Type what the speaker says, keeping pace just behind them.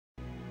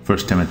1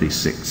 Timothy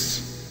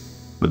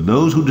 6. But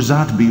those who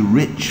desire to be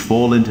rich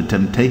fall into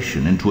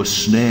temptation, into a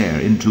snare,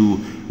 into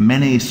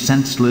many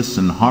senseless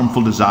and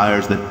harmful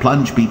desires that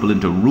plunge people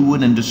into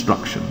ruin and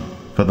destruction.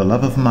 For the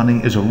love of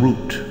money is a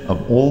root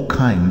of all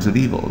kinds of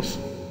evils.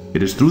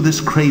 It is through this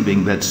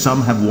craving that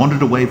some have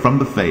wandered away from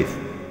the faith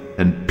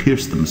and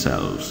pierced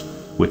themselves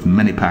with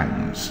many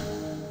pangs.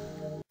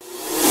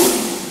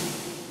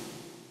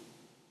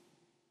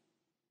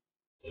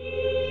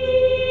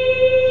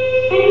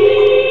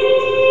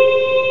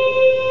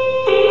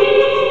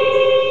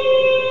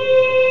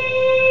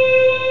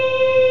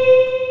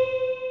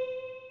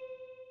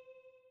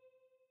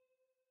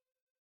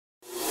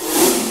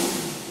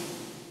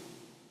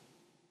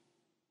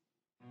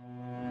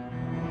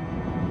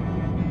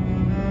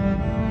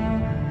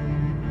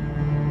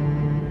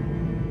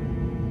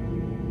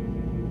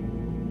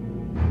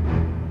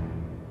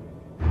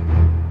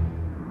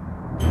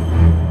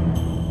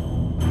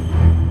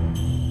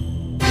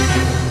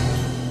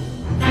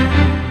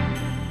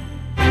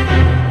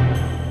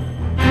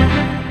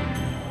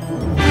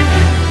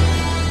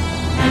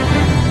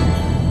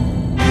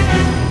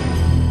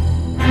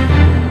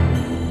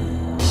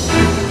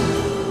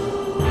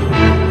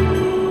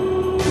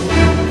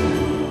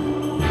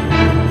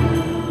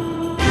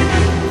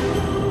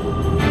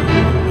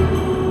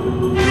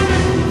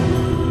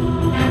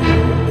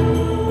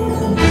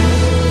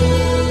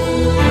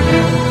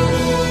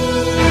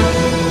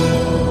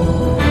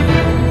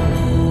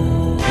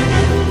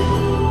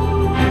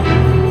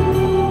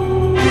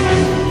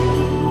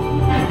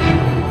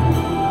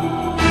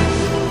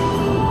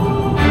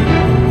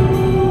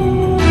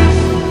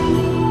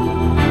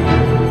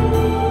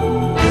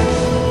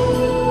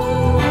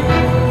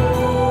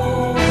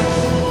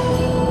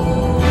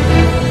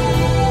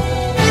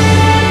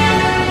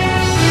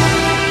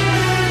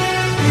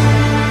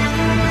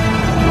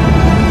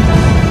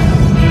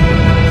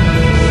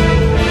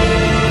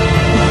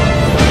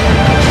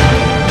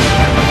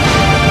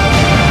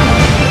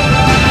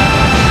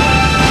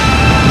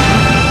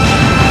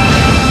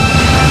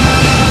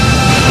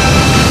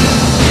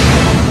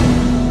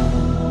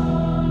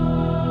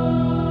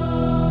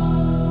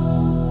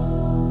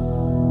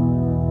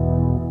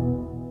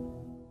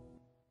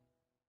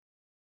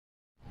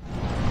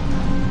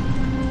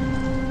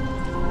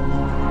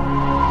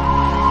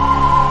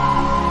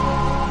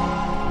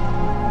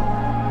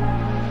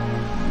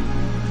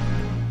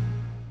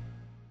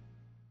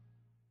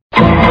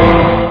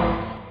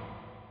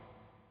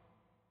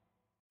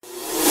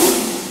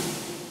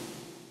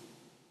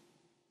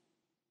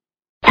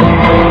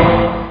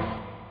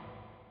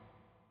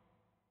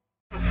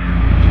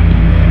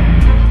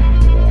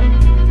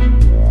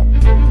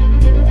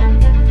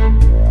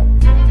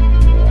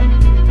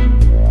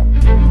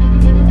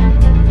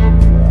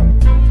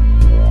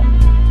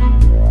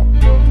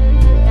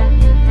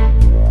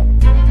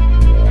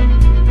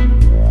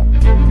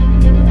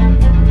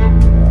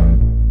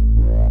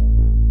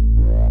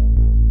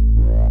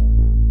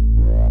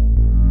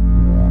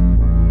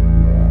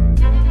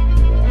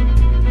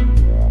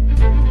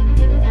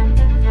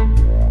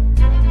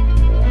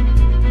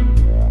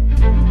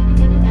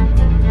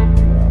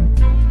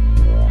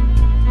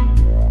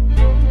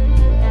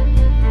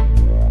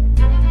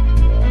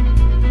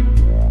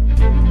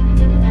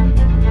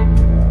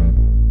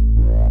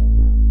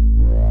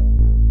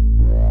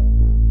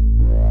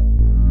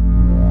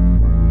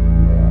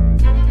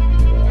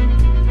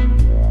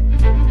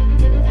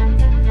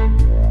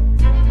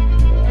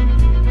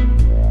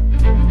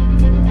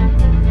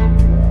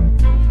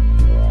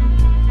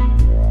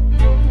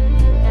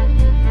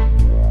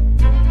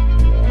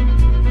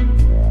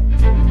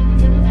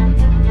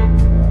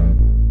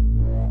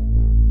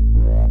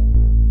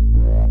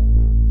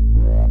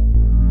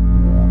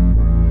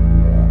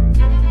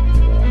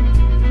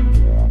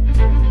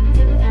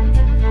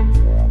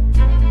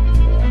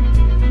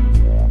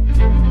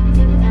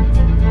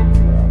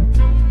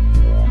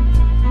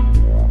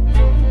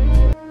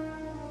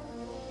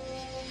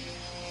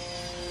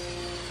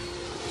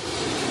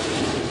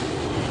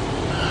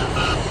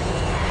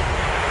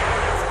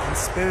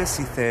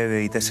 Conspiracy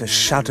theory that a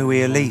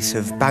shadowy elite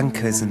of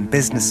bankers and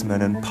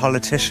businessmen and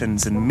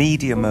politicians and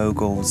media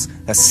moguls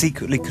are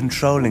secretly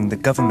controlling the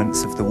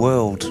governments of the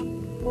world.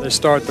 They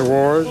start the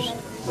wars,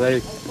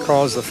 they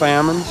cause the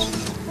famines,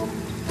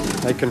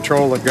 they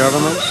control the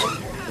governments,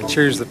 they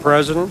choose the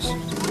presidents,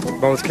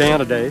 both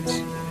candidates,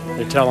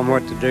 they tell them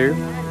what to do.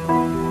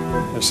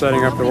 They're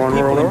setting up the one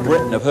world order. In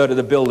Britain have heard of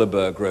the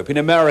Bilderberg Group. In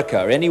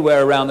America,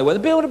 anywhere around the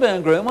world, the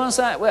Bilderberg Group, what's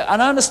that? Well,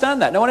 and I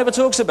understand that. No one ever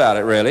talks about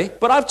it, really.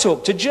 But I've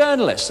talked to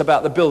journalists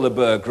about the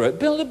Bilderberg Group.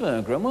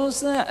 Bilderberg Group, what's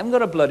that? I haven't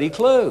got a bloody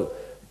clue.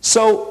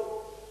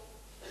 So,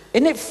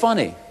 isn't it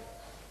funny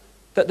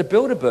that the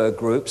Bilderberg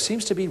Group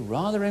seems to be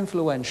rather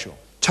influential?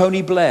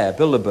 Tony Blair,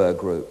 Bilderberg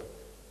Group.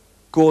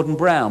 Gordon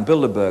Brown,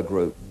 Bilderberg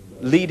Group.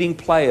 Leading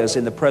players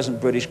in the present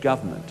British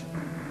government.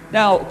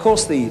 Now, of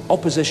course, the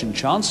opposition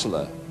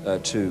chancellor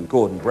to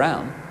Gordon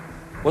Brown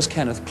was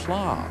Kenneth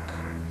Clark.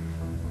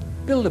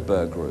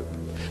 Bilderberg Group.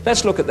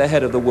 Let's look at the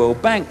head of the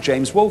World Bank,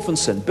 James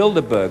Wolfenson,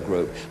 Bilderberg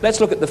Group. Let's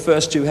look at the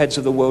first two heads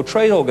of the World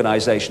Trade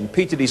Organization,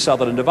 Peter D.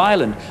 Sutherland of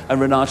Ireland and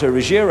Renato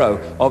Ruggiero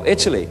of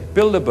Italy,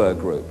 Bilderberg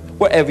Group.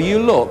 Wherever you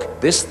look,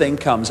 this thing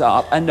comes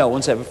up and no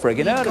one's ever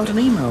friggin' heard of it. I got an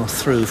email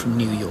through from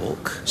New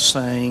York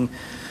saying,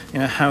 you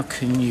know, how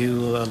can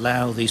you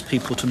allow these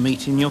people to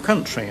meet in your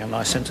country? And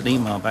I sent an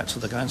email back to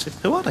the guy and said,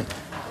 who are they?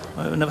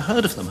 I've never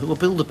heard of them. Who are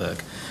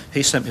Bilderberg?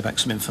 He sent me back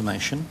some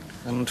information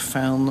and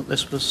found that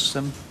this was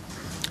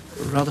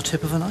rather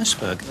tip of an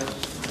iceberg.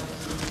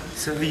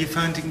 So are you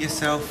finding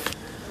yourself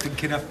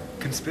thinking up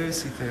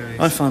conspiracy theories?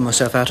 I find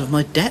myself out of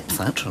my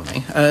depth,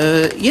 actually.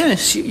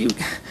 Yes,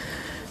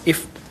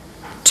 if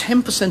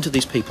 10% of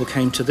these people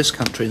came to this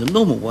country in the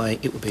normal way,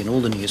 it would be in all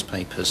the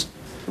newspapers.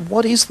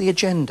 What is the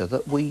agenda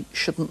that we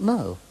shouldn't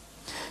know?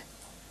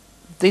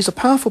 These are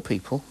powerful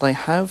people. They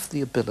have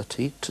the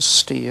ability to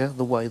steer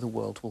the way the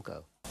world will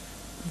go.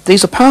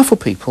 These are powerful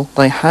people.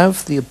 They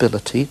have the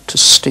ability to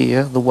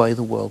steer the way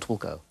the world will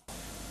go.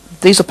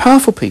 These are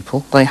powerful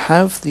people. They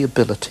have the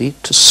ability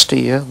to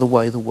steer the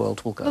way the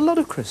world will go. A lot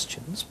of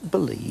Christians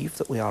believe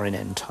that we are in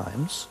end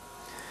times,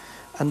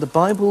 and the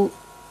Bible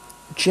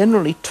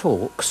generally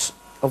talks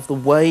of the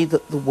way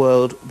that the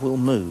world will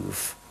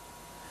move.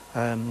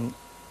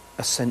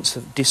 A sense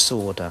of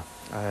disorder,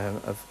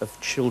 of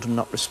children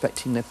not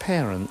respecting their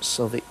parents,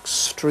 of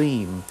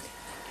extreme.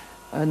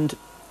 And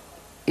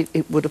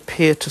it would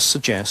appear to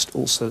suggest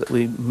also that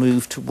we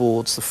move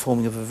towards the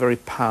forming of a very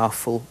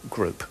powerful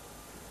group.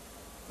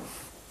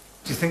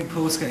 Do you think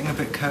Paul's getting a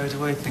bit carried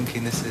away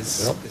thinking this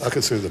is... Well, I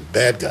consider them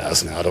bad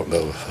guys now. I don't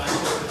know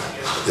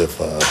if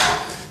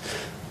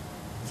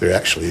they're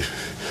actually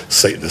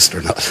Satanists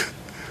or not.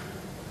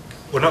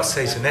 We're not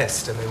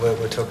Satanist. I mean,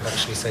 we're talking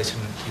actually Satan,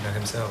 you know,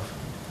 himself.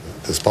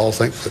 Does Paul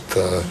think that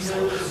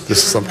this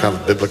is some kind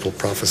of biblical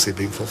prophecy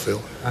being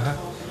fulfilled? Uh-huh.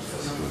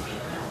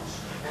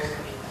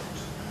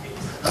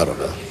 I don't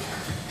know.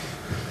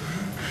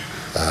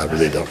 I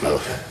really don't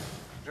know.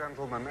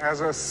 Gentlemen,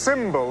 as a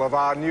symbol of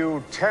our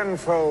new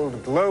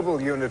tenfold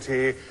global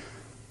unity,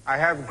 I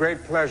have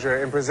great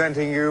pleasure in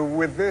presenting you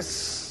with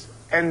this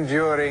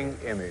enduring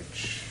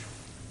image.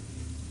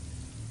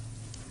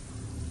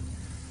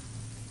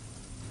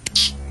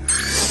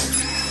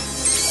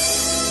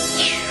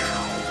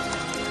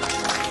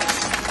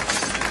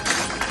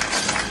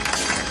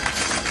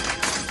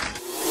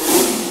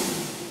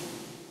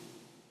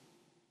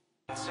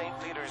 St.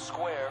 Peter's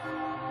Square,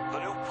 the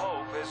new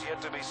pope is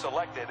yet to be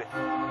selected.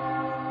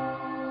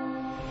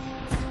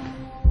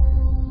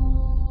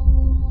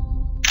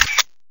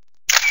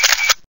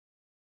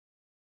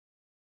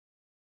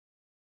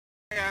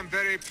 I am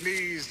very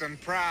pleased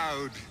and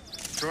proud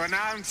to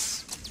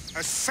announce a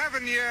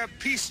 7-year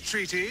peace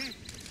treaty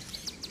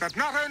that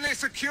not only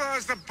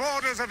secures the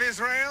borders of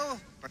Israel,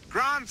 but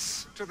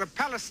grants to the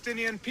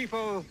Palestinian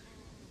people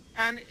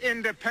an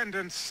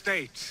independent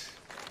state.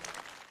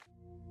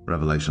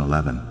 Revelation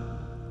 11.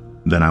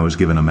 Then I was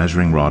given a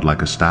measuring rod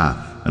like a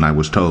staff, and I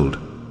was told,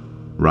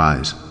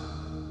 Rise,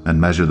 and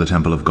measure the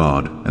temple of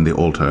God, and the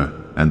altar,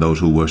 and those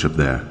who worship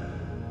there.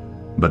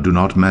 But do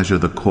not measure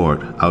the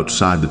court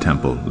outside the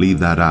temple, leave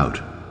that out,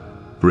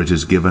 for it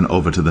is given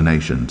over to the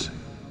nations,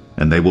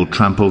 and they will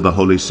trample the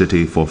holy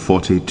city for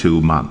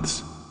 42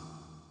 months.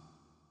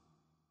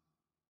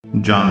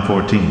 John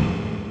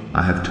 14.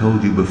 I have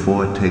told you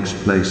before it takes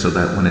place, so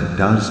that when it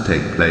does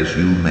take place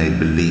you may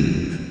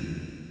believe.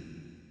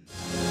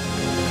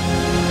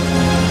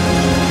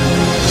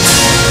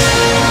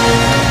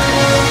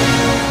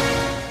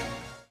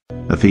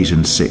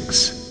 Ephesians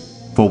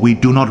 6. For we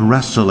do not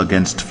wrestle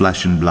against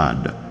flesh and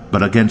blood,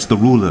 but against the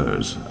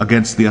rulers,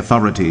 against the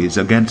authorities,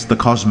 against the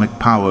cosmic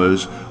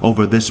powers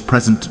over this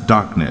present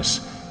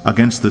darkness,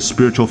 against the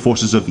spiritual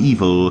forces of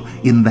evil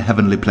in the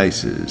heavenly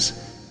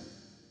places.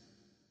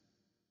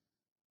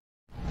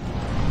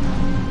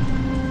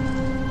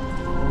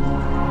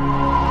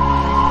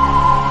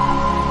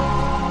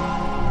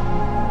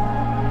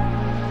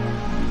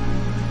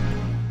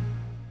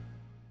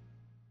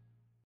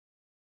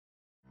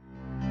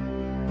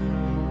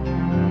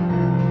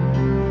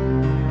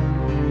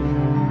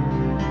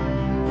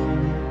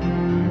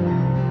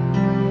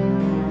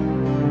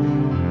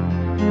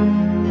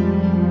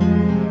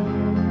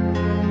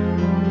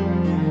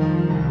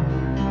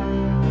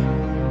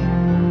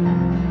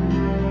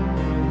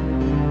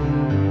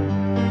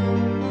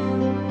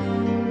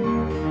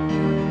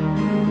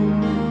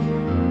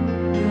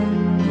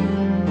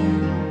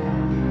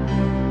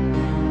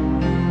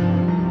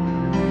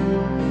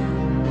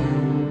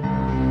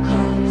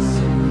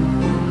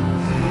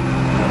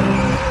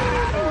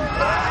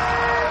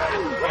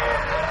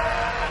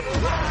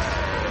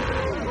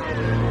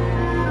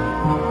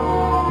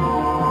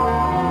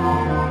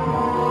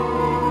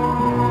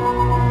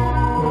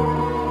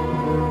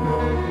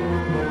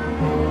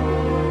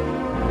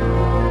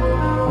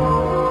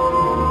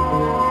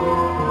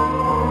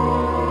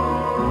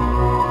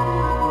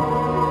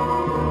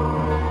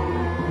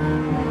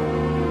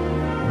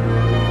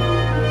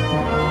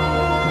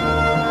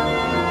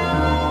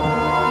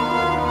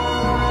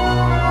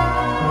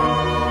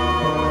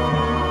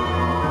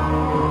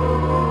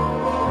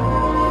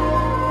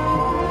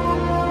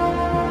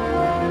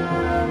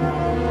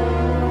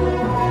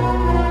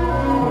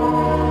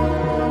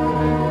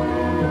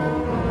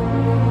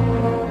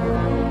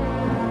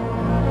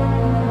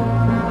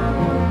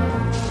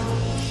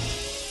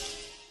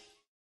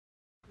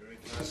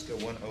 Alaska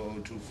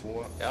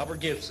 10024. Albert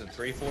Gibson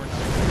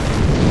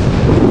 349.